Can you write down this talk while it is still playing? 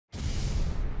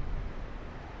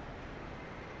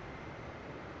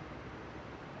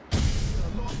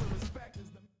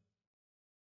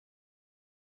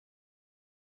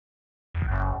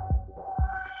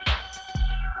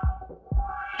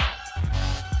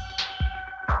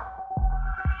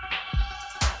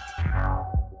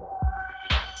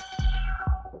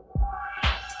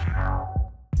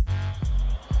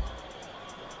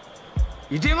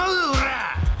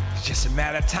It's just a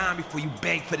matter of time before you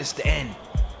beg for this to end.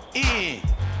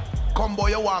 Come boy,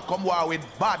 you want come war with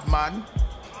bad man.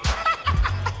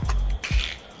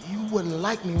 You wouldn't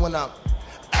like me when I'm...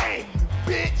 Hey,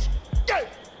 bitch! Yeah.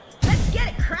 Let's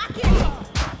get it cracking!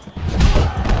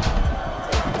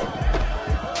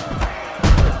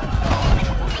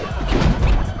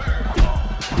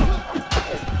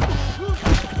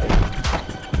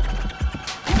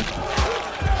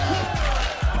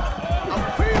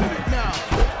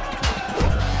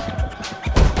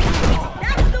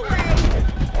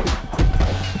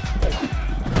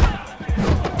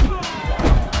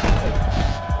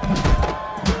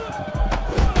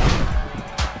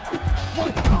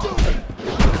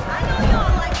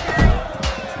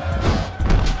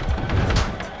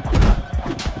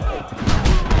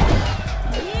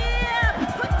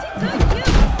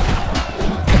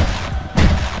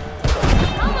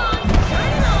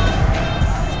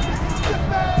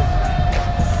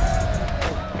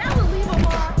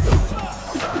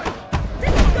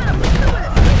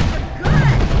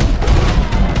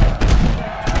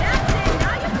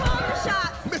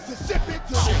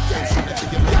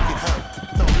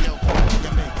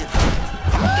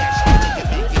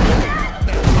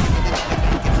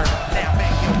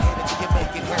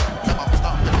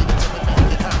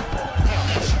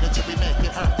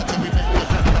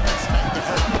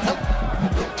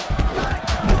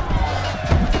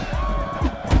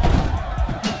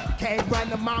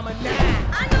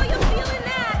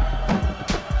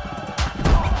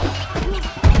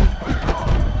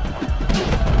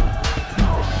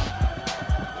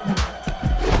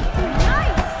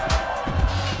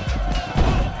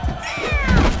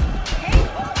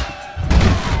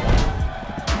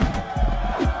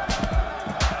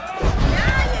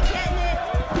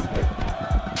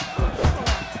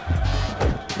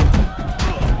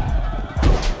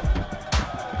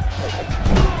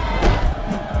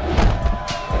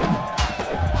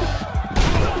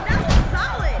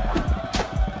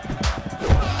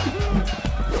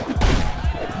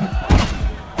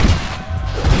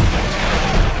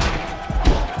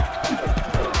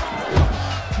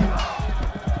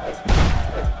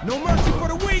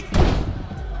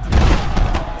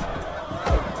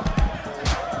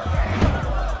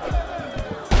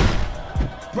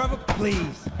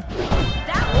 Please.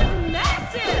 That was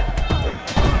massive!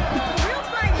 The real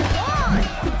fight is on!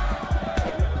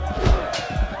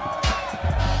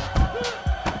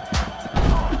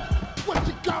 What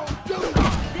you gonna do?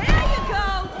 There you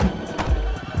go!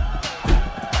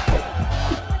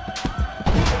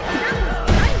 That was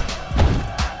great!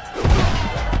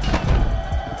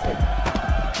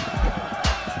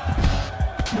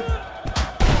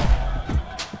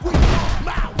 We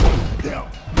my way, pimp.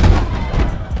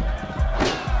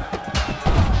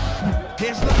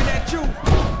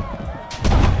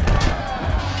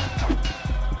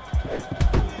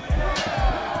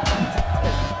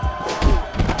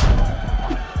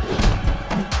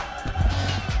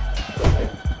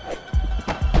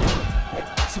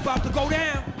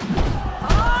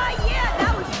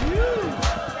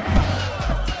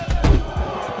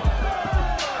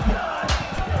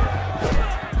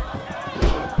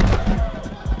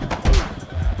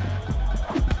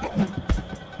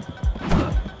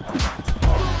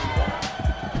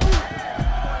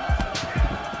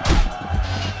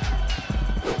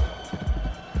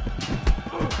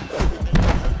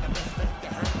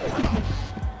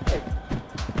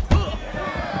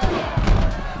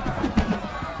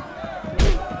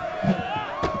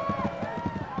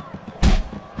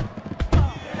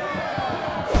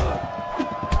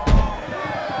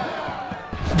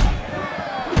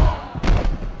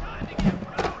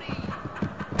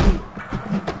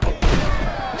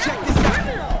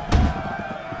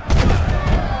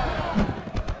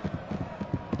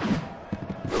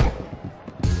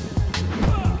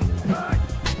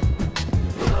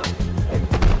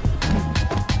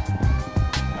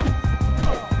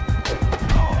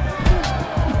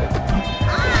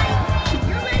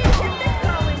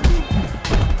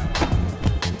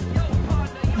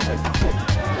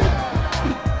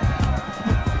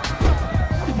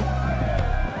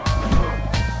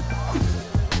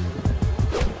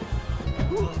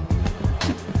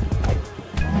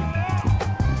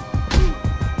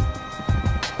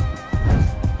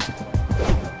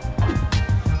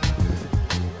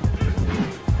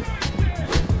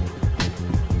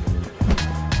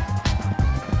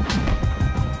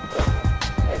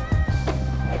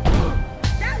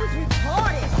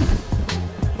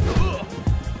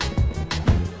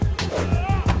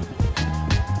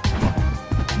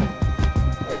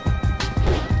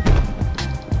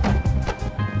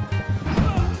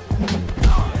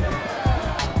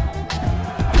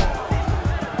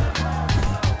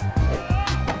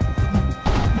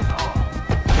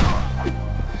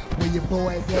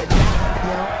 boys that die,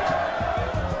 yo.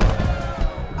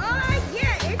 Oh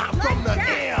yeah, it's I'm like from the that.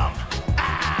 M.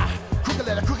 Ah, crooked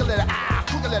letter, ah,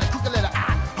 crooked letter, ah.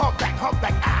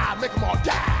 Humpback, ah, make them all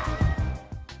die.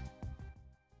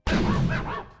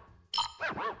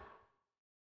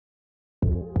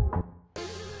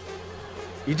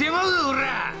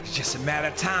 It's just a matter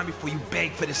of time before you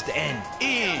beg for this to end.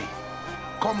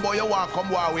 Combo you want,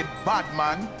 combo with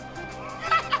Batman.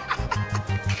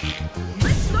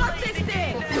 Let's start this thing.